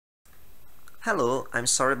Hello, I'm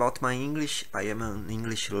sorry about my English. I am an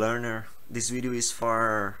English learner. This video is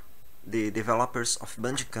for the developers of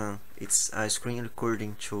Bandicam. It's a screen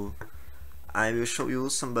recording tool. I will show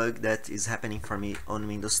you some bug that is happening for me on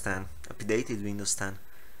Windows 10, updated Windows 10.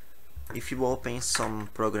 If you open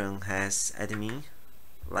some program as admin,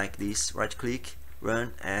 like this, right click,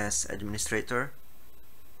 run as administrator,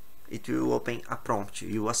 it will open a prompt,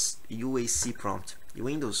 UAC prompt.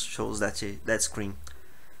 Windows shows that screen.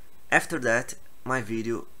 After that, my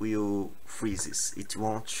video will freezes. It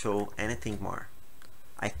won't show anything more.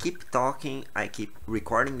 I keep talking, I keep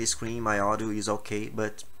recording the screen, my audio is okay,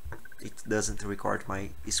 but it doesn't record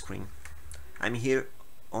my screen. I'm here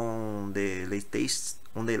on the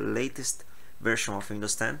latest version of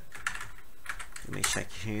Windows 10. Let me check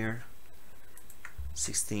here.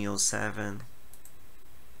 1607.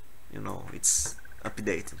 It's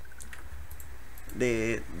updated.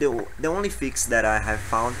 The only fix that I have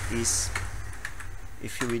found is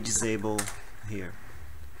if you disable here,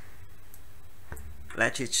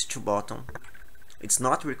 let it to bottom. It's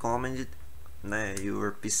not recommended.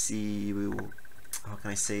 Your PC will, how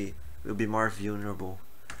can I say, will be more vulnerable,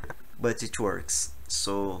 but it works.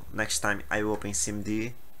 So next time I open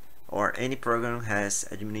CMD or any program has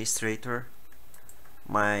administrator,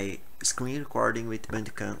 my screen recording with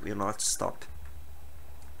Bandicam will not stop.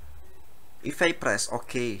 If I press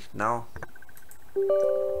OK now,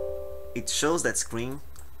 it shows that screen.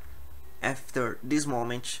 After this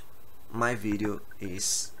moment, my video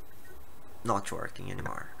is not working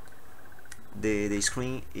anymore. The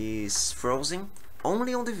screen is frozen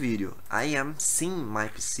only on the video. I am seeing my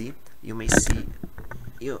PC. You may see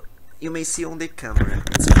you may see on the camera.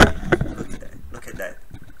 It's fine. Look at that.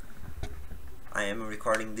 I am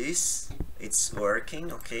recording this. It's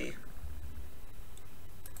working. Okay.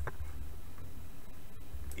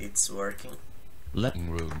 It's working. Living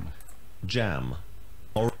room, jam,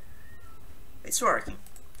 or it's working.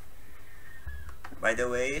 By the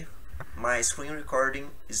way, my screen recording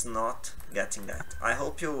is not getting that. I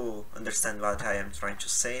hope you understand what I am trying to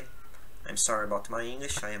say. I'm sorry about my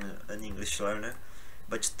English. I am an English learner,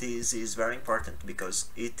 but this is very important because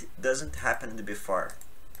it doesn't happen before.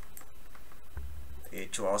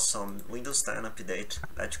 It was some Windows 10 update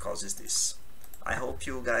that causes this. I hope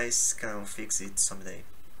you guys can fix it someday.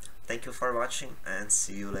 Thank you for watching and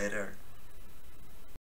see you later.